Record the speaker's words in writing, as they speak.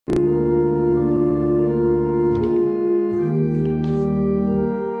Good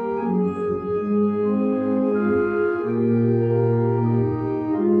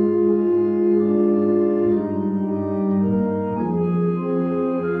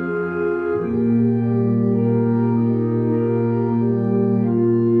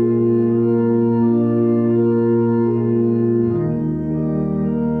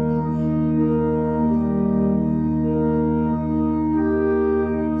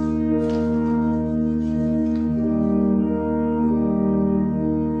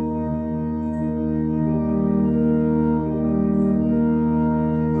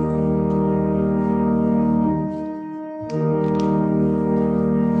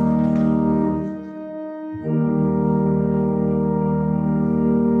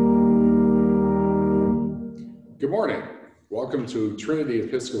morning. Welcome to Trinity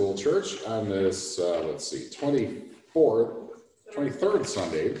Episcopal Church on this, 23rd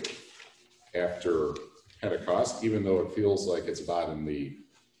Sunday after Pentecost, even though it feels like it's about in the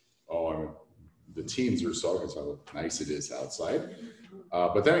teens or so, because how nice it is outside.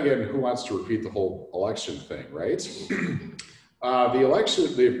 But then again, who wants to repeat the whole election thing, right?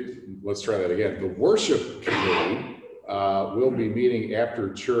 Let's try that again. The worship committee will be meeting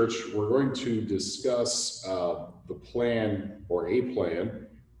after church. We're going to discuss the plan or a plan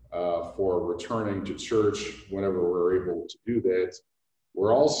for returning to church whenever we're able to do that.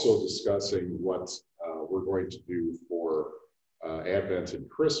 We're also discussing what we're going to do for Advent and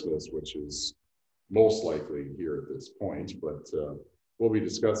Christmas, which is most likely here at this point, but we'll be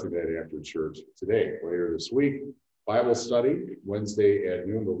discussing that after church today. Later this week, Bible study, Wednesday at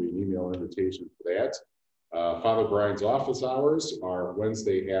noon. There'll be an email invitation for that. Father Brian's office hours are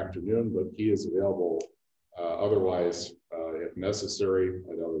Wednesday afternoon, but he is available otherwise if necessary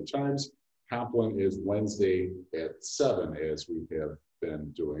at other times. Compline is Wednesday at 7, as we have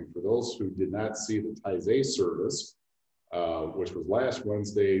been doing. For those who did not see the Taizé service, which was last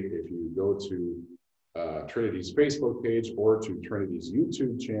Wednesday, if you go to Trinity's Facebook page or to Trinity's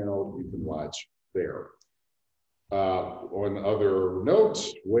YouTube channel, you can watch there. On other note,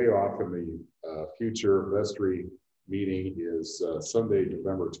 way off in the future, vestry meeting is Sunday,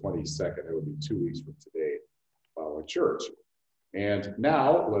 November 22nd. It will be 2 weeks from today, following church. And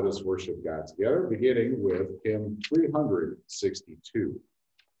now let us worship God together, beginning with hymn 362.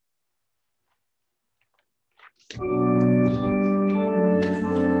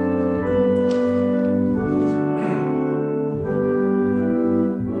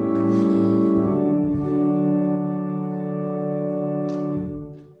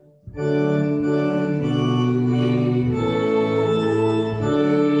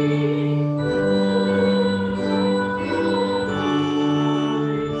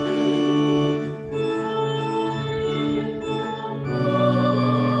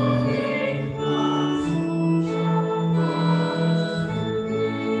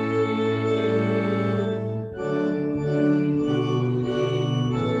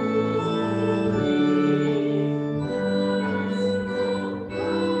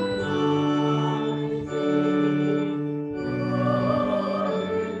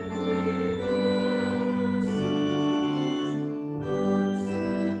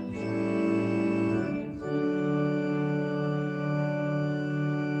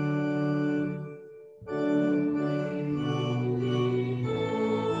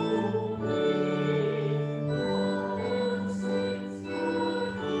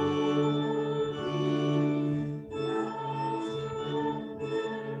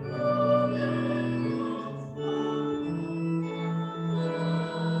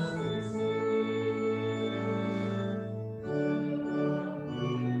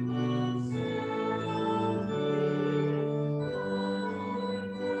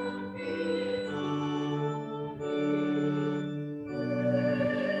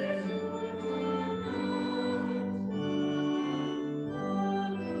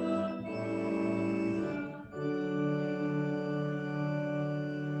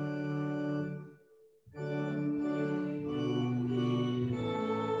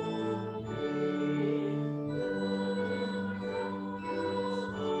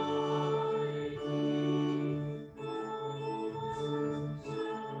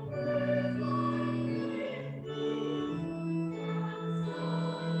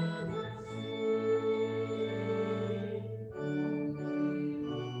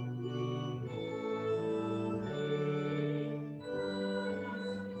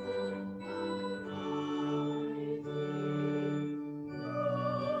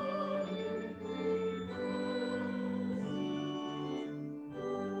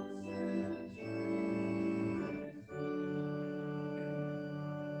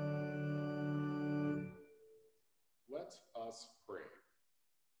 us pray.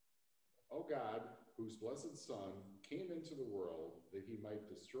 O God, whose blessed Son came into the world that he might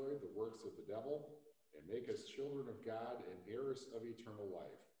destroy the works of the devil and make us children of God and heirs of eternal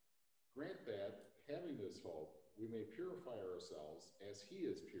life, grant that, having this hope, we may purify ourselves as he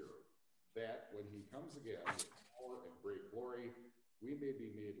is pure, that when he comes again with power and great glory, we may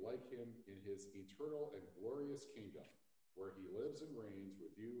be made like him in his eternal and glorious kingdom, where he lives and reigns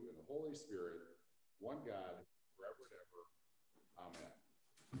with you in the Holy Spirit, one God, forever and ever. Amen.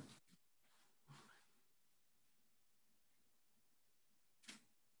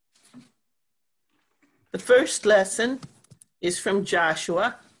 The first lesson is from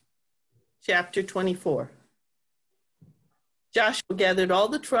Joshua, chapter 24. Joshua gathered all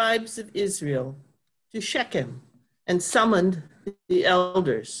the tribes of Israel to Shechem and summoned the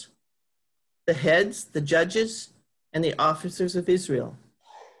elders, the heads, the judges, and the officers of Israel.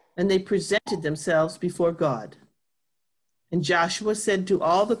 And they presented themselves before God. And Joshua said to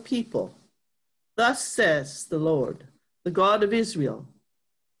all the people, "Thus says the Lord, the God of Israel,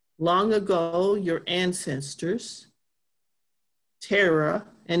 long ago your ancestors, Terah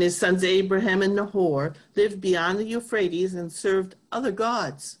and his sons Abraham and Nahor, lived beyond the Euphrates and served other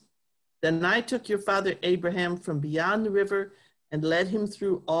gods. Then I took your father Abraham from beyond the river and led him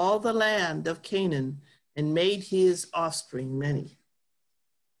through all the land of Canaan and made his offspring many.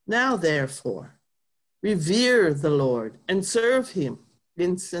 Now, therefore, revere the Lord and serve him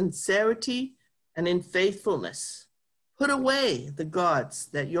in sincerity and in faithfulness. Put away the gods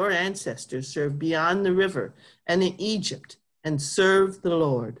that your ancestors served beyond the river and in Egypt, and serve the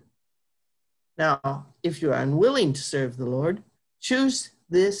Lord. Now, if you are unwilling to serve the Lord, choose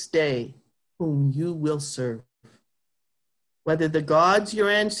this day whom you will serve. Whether the gods your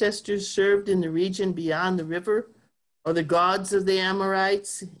ancestors served in the region beyond the river, or the gods of the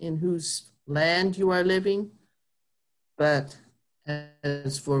Amorites in whose land you are living. But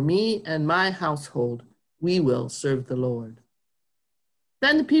as for me and my household, we will serve the Lord."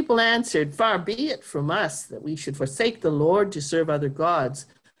 Then the people answered, "Far be it from us that we should forsake the Lord to serve other gods.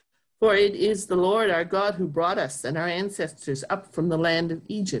 For it is the Lord our God who brought us and our ancestors up from the land of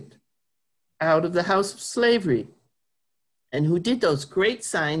Egypt, out of the house of slavery, and who did those great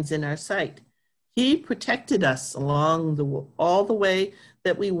signs in our sight. He protected us along all the way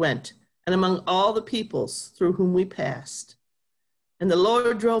that we went, and among all the peoples through whom we passed. And the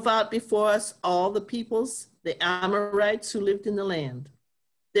Lord drove out before us all the peoples, the Amorites who lived in the land.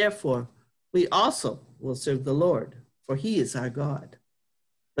 Therefore, we also will serve the Lord, for he is our God."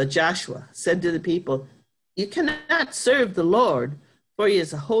 But Joshua said to the people, "You cannot serve the Lord, for he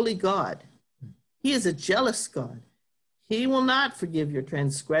is a holy God. He is a jealous God. He will not forgive your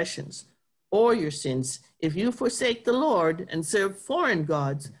transgressions or your sins. If you forsake the Lord and serve foreign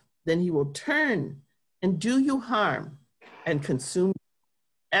gods, then he will turn and do you harm and consume you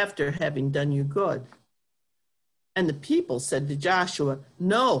after having done you good." And the people said to Joshua,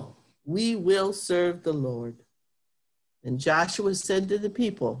 "No, we will serve the Lord." And Joshua said to the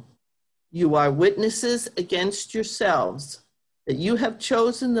people, "You are witnesses against yourselves that you have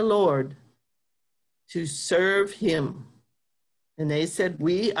chosen the Lord to serve him." And they said,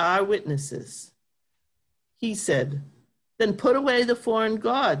 "We are witnesses." He said, "Then put away the foreign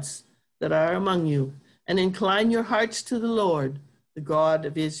gods that are among you and incline your hearts to the Lord, the God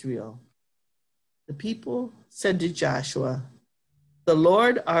of Israel." The people said to Joshua, "The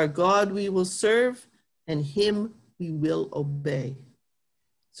Lord our God we will serve, and him we will obey."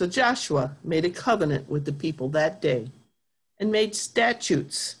 So Joshua made a covenant with the people that day and made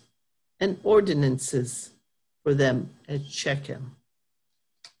statutes and ordinances for them at Shechem.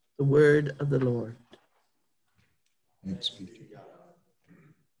 The word of the Lord. Thanks be to God.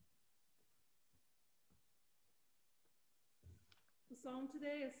 The psalm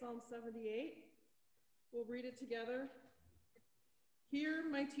today is Psalm 78. We'll read it together. "Hear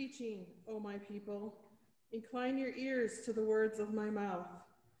my teaching, O my people. Incline your ears to the words of my mouth.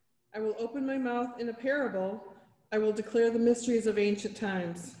 I will open my mouth in a parable. I will declare the mysteries of ancient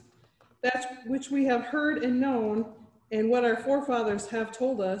times. That which we have heard and known, and what our forefathers have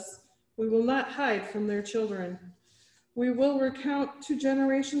told us, we will not hide from their children. We will recount to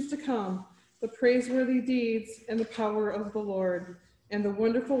generations to come the praiseworthy deeds and the power of the Lord, and the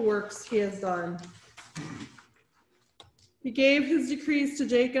wonderful works he has done. He gave his decrees to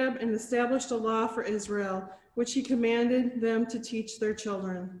Jacob and established a law for Israel, which he commanded them to teach their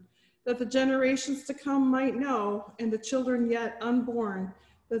children, that the generations to come might know, and the children yet unborn,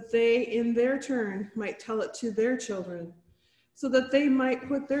 that they in their turn might tell it to their children, so that they might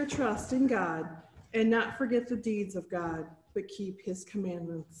put their trust in God and not forget the deeds of God, but keep his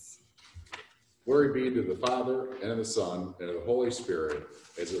commandments." Glory be to the Father, and to the Son, and to the Holy Spirit,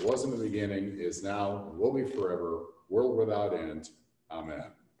 as it was in the beginning, is now, and will be forever, world without end. Amen.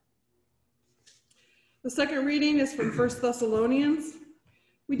 The second reading is from 1 Thessalonians.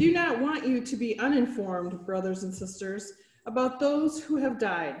 We do not want you to be uninformed, brothers and sisters, about those who have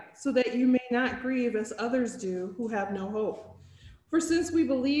died, so that you may not grieve as others do who have no hope. For since we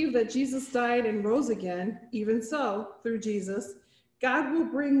believe that Jesus died and rose again, even so, through Jesus, God will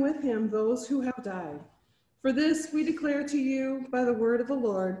bring with him those who have died. For this we declare to you by the word of the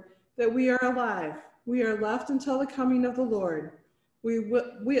Lord that we are alive. We are left until the coming of the Lord. We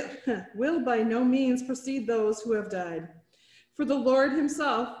will by no means precede those who have died. For the Lord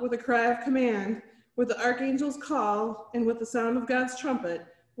himself, with a cry of command, with the archangel's call, and with the sound of God's trumpet,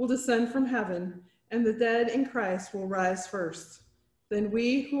 will descend from heaven, and the dead in Christ will rise first. Then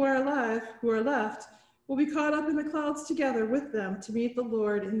we who are alive, who are left, will be caught up in the clouds together with them to meet the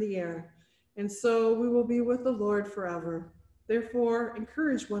Lord in the air. And so we will be with the Lord forever. Therefore,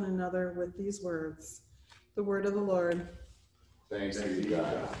 encourage one another with these words. The word of the Lord. Thanks be to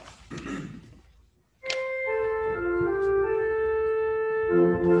God.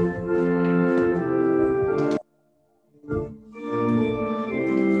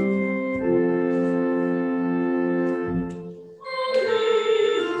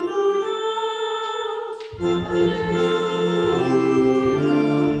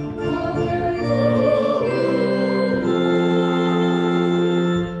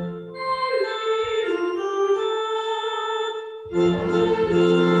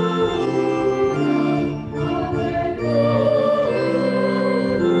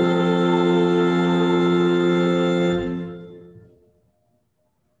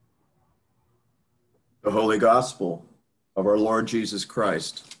 The Holy Gospel of our Lord Jesus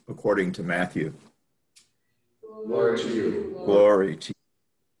Christ, according to Matthew. Glory to you. Glory to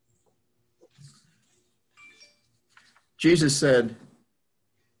you. Jesus said,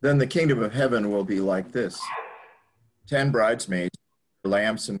 "Then the kingdom of heaven will be like this. 10 bridesmaids took their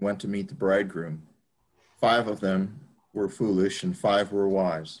lamps and went to meet the bridegroom. 5 of them were foolish and 5 were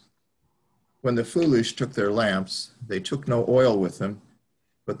wise. When the foolish took their lamps, they took no oil with them,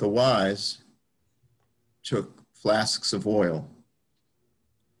 but the wise took flasks of oil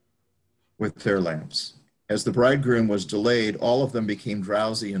with their lamps. As the bridegroom was delayed, all of them became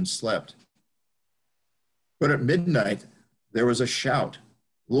drowsy and slept. But at midnight, there was a shout,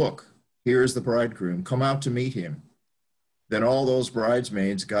 'Look, here is the bridegroom, come out to meet him.' Then all those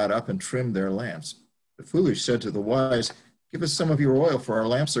bridesmaids got up and trimmed their lamps. The foolish said to the wise, 'Give us some of your oil, for our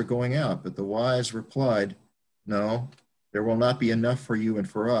lamps are going out.' But the wise replied, 'No, there will not be enough for you and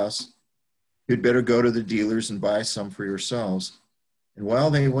for us. You'd better go to the dealers and buy some for yourselves.' And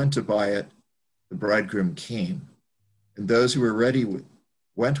while they went to buy it, the bridegroom came, and those who were ready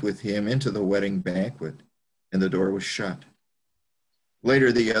went with him into the wedding banquet, and the door was shut.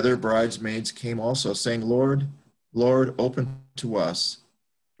 Later, the other bridesmaids came also, saying, 'Lord, Lord, open to us.'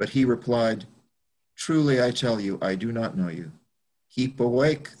 But he replied, 'Truly I tell you, I do not know you. Keep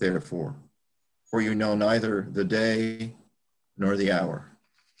awake, therefore, for you know neither the day nor the hour.'"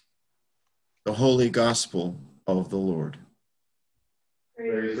 The Holy Gospel of the Lord.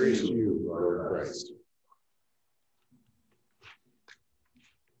 Praise to you, Lord Christ.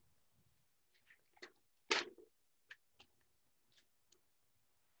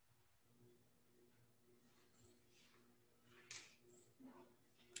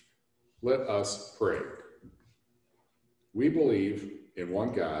 Let us pray. We believe in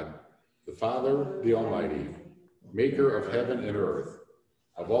one God, the Father, the Almighty, maker of heaven and earth,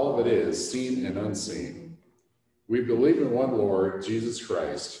 of all that is seen and unseen. We believe in one Lord, Jesus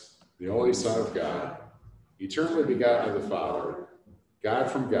Christ, the only Son of God, eternally begotten of the Father,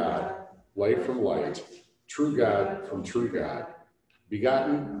 God from God, light from light, true God from true God,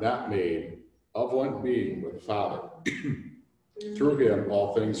 begotten, not made, of one being with the Father. Through him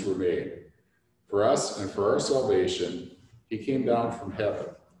all things were made. For us and for our salvation, he came down from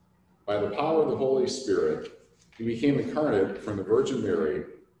heaven. By the power of the Holy Spirit, he became incarnate from the Virgin Mary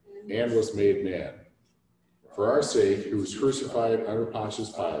and was made man. For our sake, who was crucified under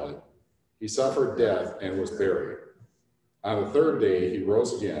Pontius Pilate, he suffered death and was buried. On the third day, he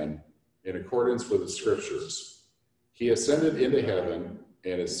rose again in accordance with the Scriptures. He ascended into heaven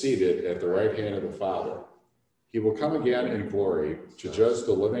and is seated at the right hand of the Father. He will come again in glory to judge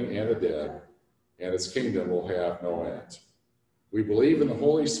the living and the dead, and his kingdom will have no end. We believe in the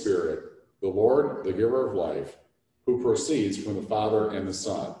Holy Spirit, the Lord, the giver of life, who proceeds from the Father and the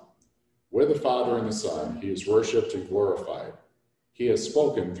Son. With the Father and the Son, he is worshiped and glorified. He has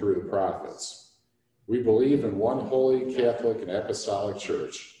spoken through the prophets. We believe in one holy, Catholic, and Apostolic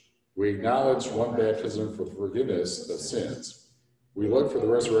Church. We acknowledge one baptism for the forgiveness of sins. We look for the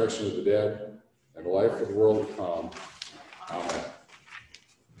resurrection of the dead and the life of the world to come. Amen.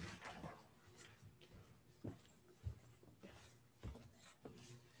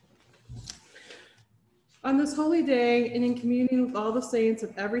 On this holy day, and in communion with all the saints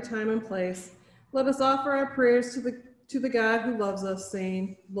of every time and place, let us offer our prayers to the God who loves us,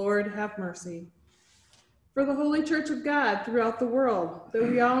 saying, Lord, have mercy. For the holy church of God throughout the world, that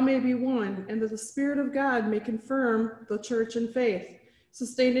we all may be one, and that the Spirit of God may confirm the church in faith,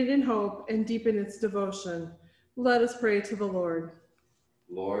 sustain it in hope, and deepen its devotion. Let us pray to the Lord.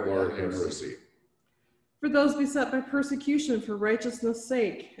 Lord, have mercy. For those beset by persecution for righteousness'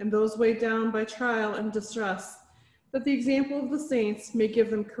 sake, and those weighed down by trial and distress, that the example of the saints may give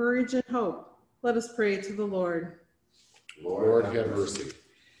them courage and hope, let us pray to the Lord. Lord, have mercy.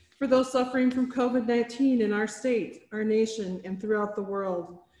 For those suffering from COVID-19 in our state, our nation, and throughout the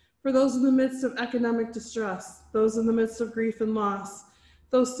world, for those in the midst of economic distress, those in the midst of grief and loss,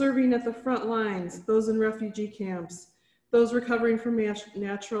 those serving at the front lines, those in refugee camps, those recovering from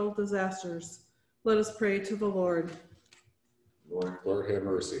natural disasters, let us pray to the Lord. Lord, have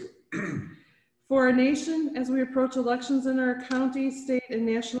mercy. For our nation, as we approach elections in our county, state, and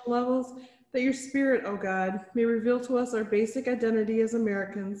national levels, that your Spirit, O God, may reveal to us our basic identity as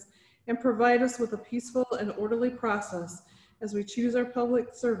Americans and provide us with a peaceful and orderly process as we choose our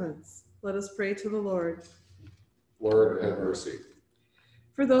public servants. Let us pray to the Lord. Lord, have mercy.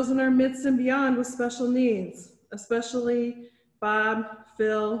 For those in our midst and beyond with special needs, especially Bob,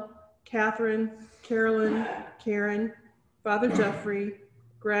 Phil, Catherine, Carolyn, Karen, Father Jeffrey,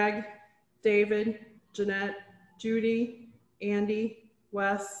 Greg, David, Jeanette, Judy, Andy,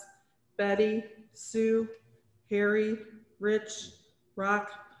 Wes, Betty, Sue, Harry, Rich, Rock,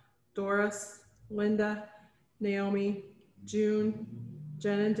 Doris, Linda, Naomi, June,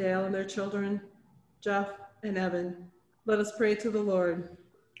 Jen and Dale and their children, Jeff and Evan. Let us pray to the Lord.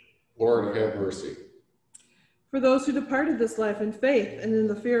 Lord, have mercy. For those who departed this life in faith and in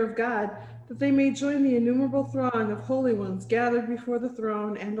the fear of God, that they may join the innumerable throng of holy ones gathered before the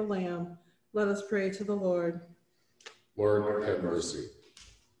throne and the Lamb, let us pray to the Lord. Lord, have mercy.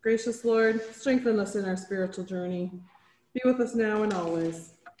 Gracious Lord, strengthen us in our spiritual journey. Be with us now and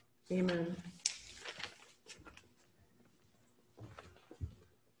always. Amen.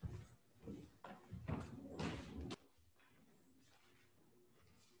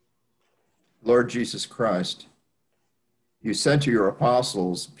 Lord Jesus Christ, you said to your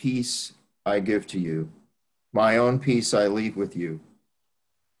apostles, "Peace I give to you. My own peace I leave with you.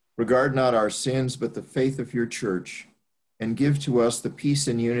 Regard not our sins, but the faith of your church, and give to us the peace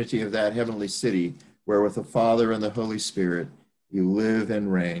and unity of that heavenly city, where with the Father and the Holy Spirit you live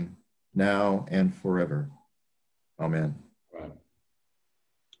and reign, now and forever." Amen. Amen.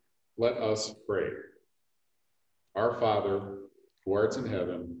 Let us pray. Our Father, who art in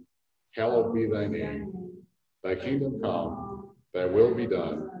heaven, hallowed be thy name. Thy kingdom come, thy will be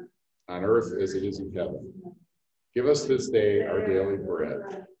done, on earth as it is in heaven. Give us this day our daily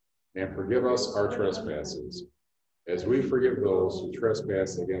bread, and forgive us our trespasses, as we forgive those who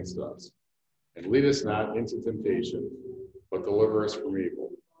trespass against us. And lead us not into temptation, but deliver us from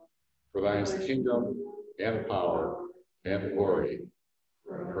evil. For thine is the kingdom, and the power, and the glory,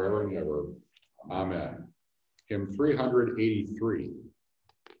 forever and ever. Amen. Hymn 383.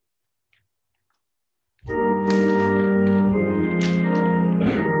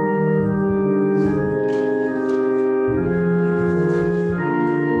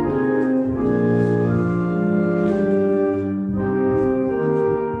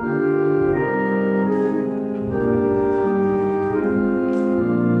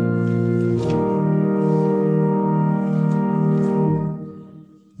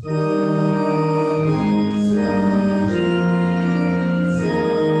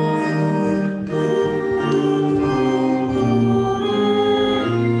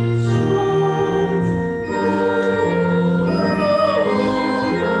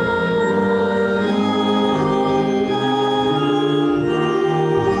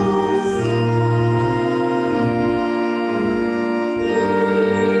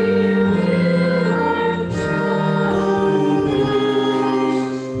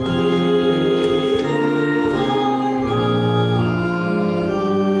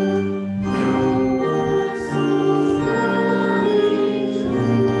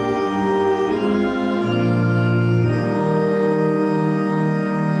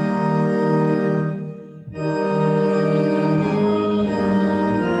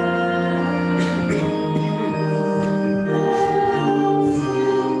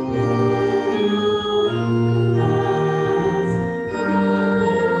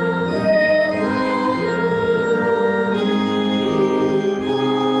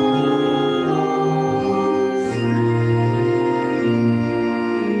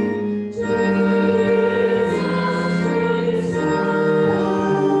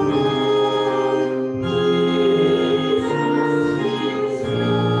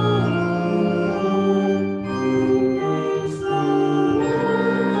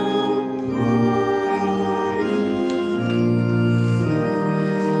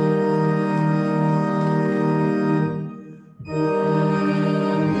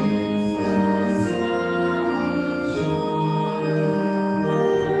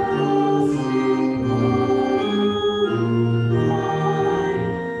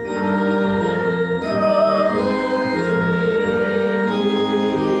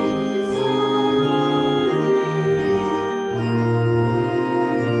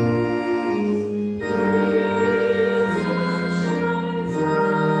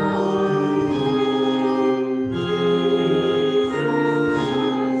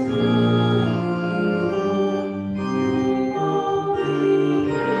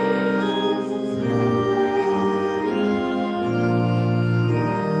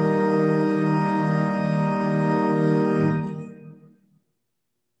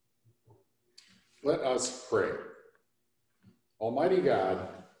 us pray. Almighty God,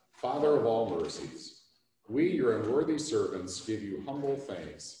 Father of all mercies, we, your unworthy servants, give you humble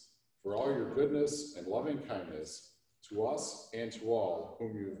thanks for all your goodness and loving kindness to us and to all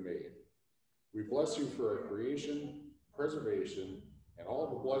whom you have made. We bless you for our creation, preservation, and all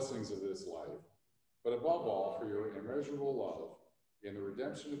the blessings of this life, but above all for your immeasurable love in the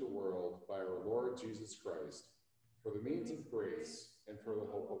redemption of the world by our Lord Jesus Christ, for the means of grace and for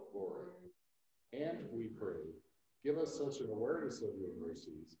the hope of glory. And we pray, give us such an awareness of your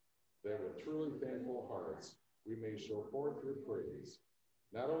mercies that with truly thankful hearts we may show forth your praise,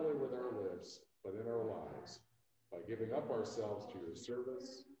 not only with our lips, but in our lives, by giving up ourselves to your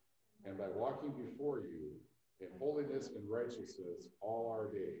service and by walking before you in holiness and righteousness all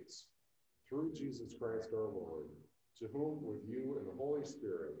our days. Through Jesus Christ our Lord, to whom with you and the Holy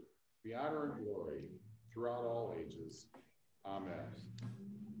Spirit be honor and glory throughout all ages. Amen.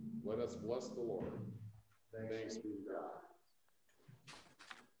 Let us bless the Lord. Thanks be to God.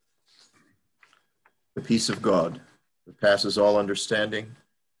 The peace of God that passes all understanding,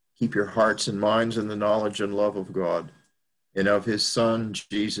 keep your hearts and minds in the knowledge and love of God and of his Son,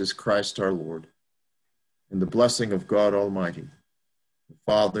 Jesus Christ our Lord. And the blessing of God Almighty, the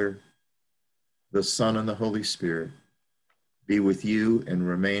Father, the Son, and the Holy Spirit be with you and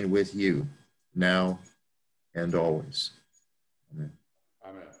remain with you now and always. Amen.